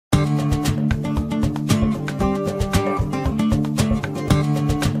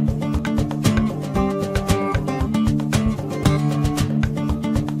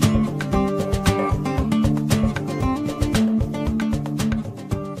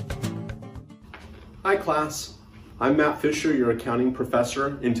Hi class, I'm Matt Fisher, your accounting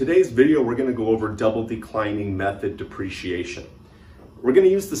professor. In today's video, we're going to go over double declining method depreciation. We're going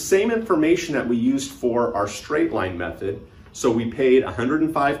to use the same information that we used for our straight line method. So we paid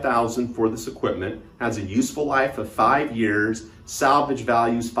 $105,000 for this equipment, has a useful life of 5 years, salvage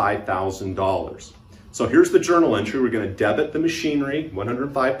values $5,000. So here's the journal entry. We're going to debit the machinery,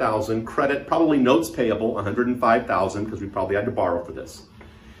 $105,000, credit probably notes payable, $105,000 because we probably had to borrow for this.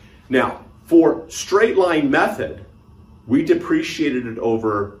 Now, for straight line method, we depreciated it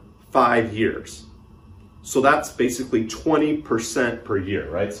over 5 years. So that's basically 20% per year,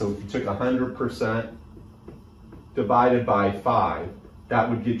 right? So if you took 100% divided by 5, that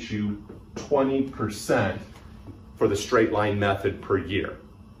would get you 20% for the straight line method per year.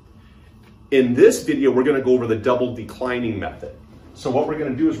 In this video, we're going to go over the double declining method. So what we're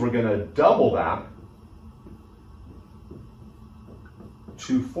going to do is we're going to double that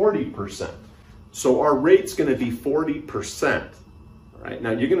to 40%. So our rate's going to be 40%. All right,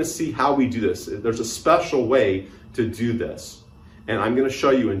 now you're going to see how we do this. There's a special way to do this. And I'm going to show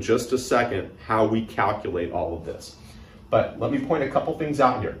you in just a second how we calculate all of this. But let me point a couple things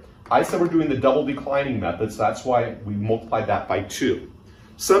out here. I said we're doing the double declining method, so that's why we multiplied that by 2.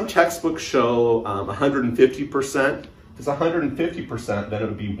 Some textbooks show 150%. If it's 150%, then it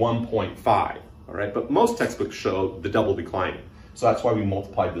would be 1.5. All right, but most textbooks show the double declining. So that's why we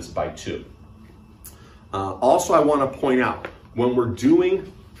multiplied this by 2. Also, I want to point out, when we're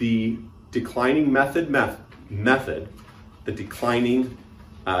doing the declining method, the declining,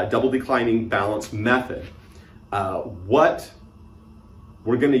 double declining balance method, what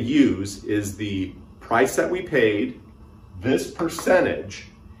we're going to use is the price that we paid, this percentage,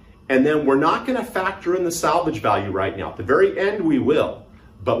 and then we're not going to factor in the salvage value right now. At the very end we will,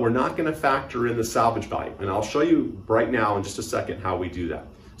 but we're not going to factor in the salvage value. And I'll show you right now in just a second how we do that.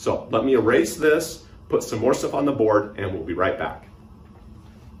 So let me erase this, put some more stuff on the board, and we'll be right back.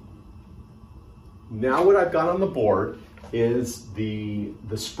 Now what I've got on the board is the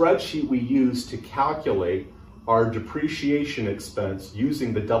spreadsheet we use to calculate our depreciation expense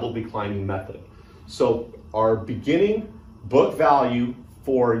using the double declining method. So our beginning book value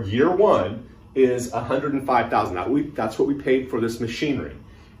for year 1 is $105,000. That's what we paid for this machinery.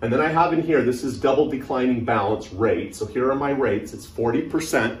 And then I have in here, this is double declining balance rate. So here are my rates. It's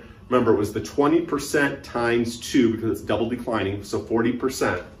 40%. Remember, it was the 20% times 2 because it's double declining, so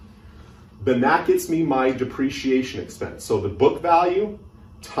 40%. Then that gets me my depreciation expense. So the book value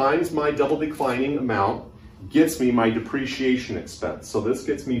times my double declining amount gets me my depreciation expense. So this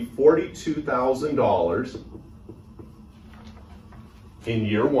gets me $42,000 in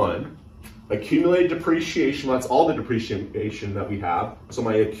year 1. Accumulated depreciation, well, that's all the depreciation that we have. So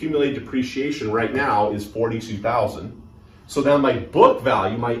my accumulated depreciation right now is $42,000. So now my book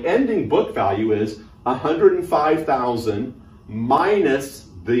value, my ending book value is $105,000 minus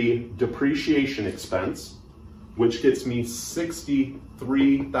the depreciation expense, which gets me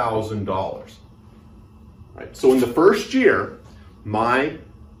 $63,000. Right. So in the first year, my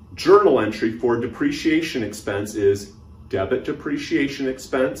journal entry for depreciation expense is debit depreciation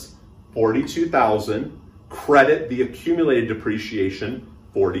expense, $42,000, credit the accumulated depreciation,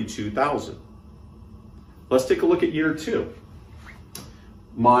 $42,000. Let's take a look at year 2.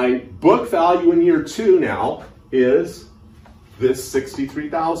 My book value in year 2 now is this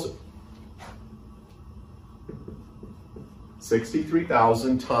 $63,000.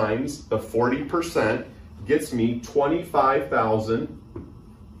 $63,000 times the 40% gets me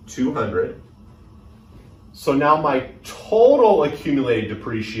 $25,200. So now my total accumulated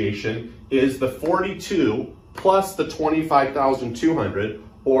depreciation is the 42 plus the 25,200,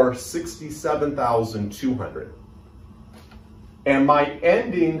 or 67,200. And my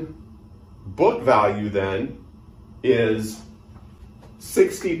ending book value then is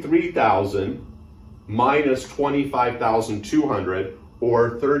 63,000 minus 25,200,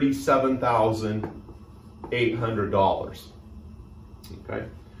 or $37,800. Okay?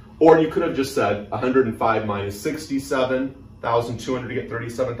 Or you could have just said 105 minus 67,200 to get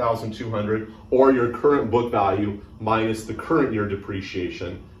 37,200, or your current book value minus the current year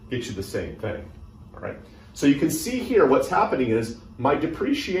depreciation gets you the same thing. All right? So you can see here what's happening is my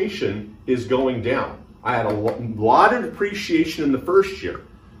depreciation is going down. I had a lot of depreciation in the first year,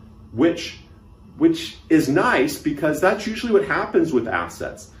 which is nice because that's usually what happens with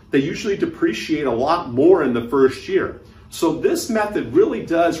assets. They usually depreciate a lot more in the first year. So this method really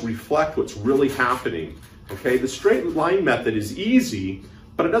does reflect what's really happening. Okay, the straight line method is easy,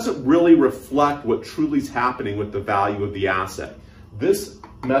 but it doesn't really reflect what truly is happening with the value of the asset. This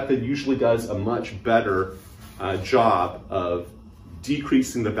method usually does a much better job of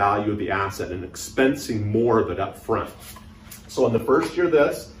decreasing the value of the asset and expensing more of it up front. So in the first year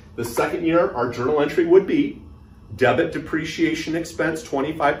this, the second year our journal entry would be debit depreciation expense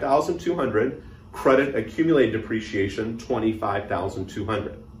 $25,200, credit accumulated depreciation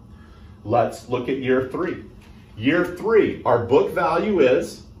 $25,200. Let's look at year 3. Year 3, our book value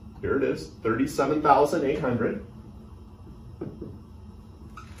is, here it is, $37,800.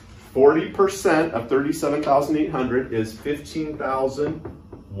 40% of $37,800 is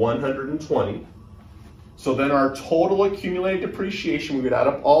 $15,120. So then our total accumulated depreciation, we would add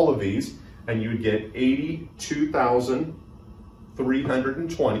up all of these, and you would get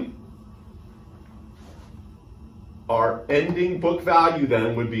 $82,320. Our ending book value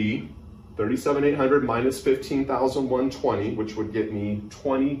then would be $37,800 minus $15,120, which would get me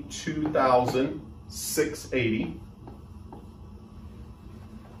 $22,680.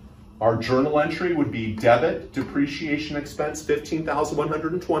 Our journal entry would be debit depreciation expense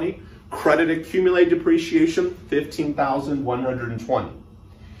 $15,120, credit accumulated depreciation $15,120.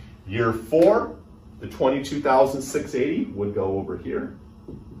 Year 4, the $22,680 would go over here.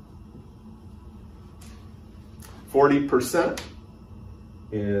 40%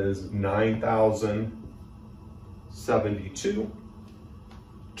 is $9,072.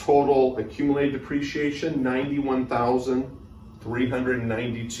 Total accumulated depreciation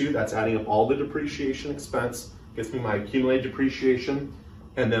 $91,392. That's adding up all the depreciation expense. Gets me my accumulated depreciation.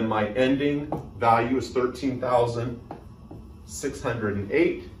 And then my ending value is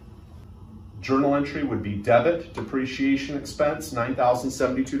 $13,608. Journal entry would be debit depreciation expense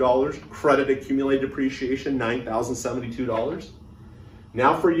 $9,072. Credit accumulated depreciation $9,072.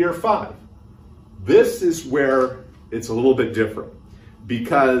 Now for year 5. This is where it's a little bit different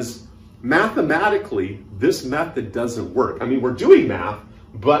because mathematically this method doesn't work. I mean, we're doing math,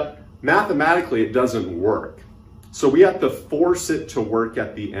 but mathematically it doesn't work. So we have to force it to work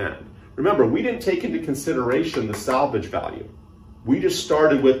at the end. Remember, we didn't take into consideration the salvage value. We just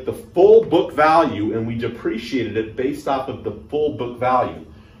started with the full book value and we depreciated it based off of the full book value.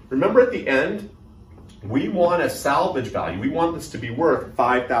 Remember at the end, we want a salvage value. We want this to be worth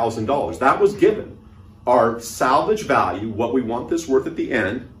 $5,000. That was given. Our salvage value, what we want this worth at the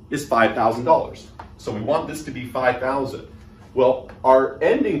end, is $5,000. So we want this to be $5,000. Well, our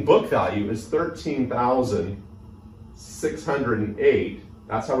ending book value is $13,608.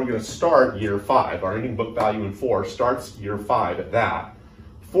 That's how we're going to start year 5. Our ending book value in 4 starts year 5 at that.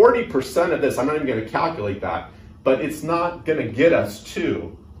 40% of this, I'm not even going to calculate that, but it's not going to get us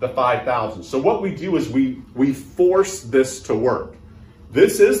to the 5,000. So what we do is we force this to work.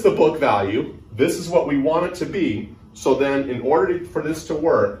 This is the book value. This is what we want it to be. So then in order for this to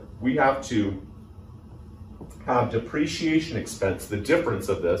work, we have to have depreciation expense, the difference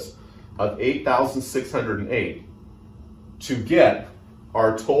of this, of $8,608 to get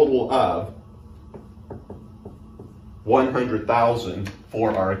our total of $100,000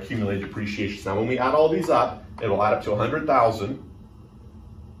 for our accumulated depreciation. Now when we add all these up, it'll add up to $100,000.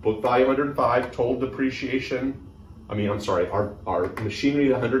 Book value 105, total depreciation, our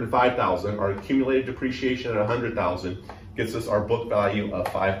machinery at $105,000, our accumulated depreciation at $100,000 gets us our book value of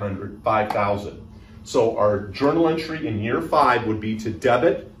 $5,000. So our journal entry in year 5 would be to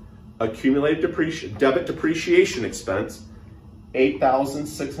debit depreciation expense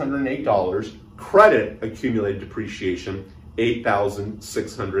 $8,608, credit accumulated depreciation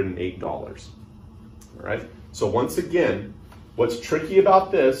 $8,608. All right. So once again, what's tricky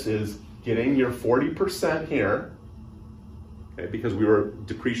about this is getting your 40% here, okay, because we were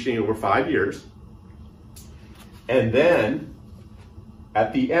depreciating over 5 years. And then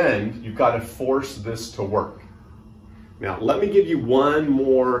at the end, you've got to force this to work. Now, let me give you one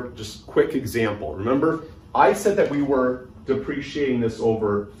more just quick example. Remember, I said that we were depreciating this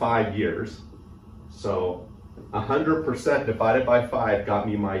over 5 years. So 100% divided by 5 got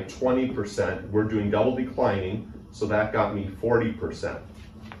me my 20%. We're doing double declining, so that got me 40%.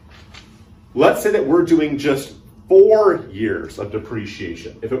 Let's say that we're doing just 4 years of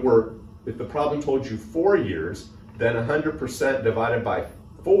depreciation. If the problem told you 4 years, then 100% divided by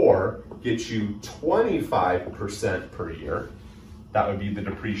 4 gets you 25% per year. That would be the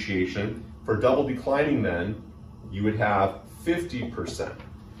depreciation. For double declining then, you would have 50%.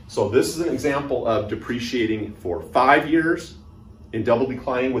 So this is an example of depreciating for 5 years, and double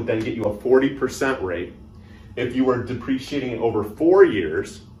declining would then get you a 40% rate. If you were depreciating over 4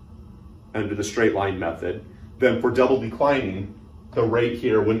 years under the straight line method, then for double declining, the rate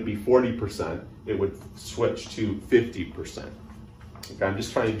here wouldn't be 40%, it would switch to 50%. Okay, I'm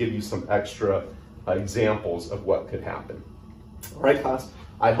just trying to give you some extra examples of what could happen. All right, class,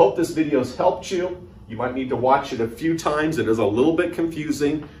 I hope this video has helped you. You might need to watch it a few times. It is a little bit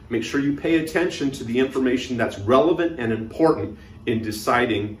confusing. Make sure you pay attention to the information that's relevant and important in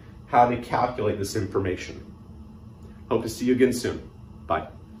deciding how to calculate this information. Hope to see you again soon. Bye.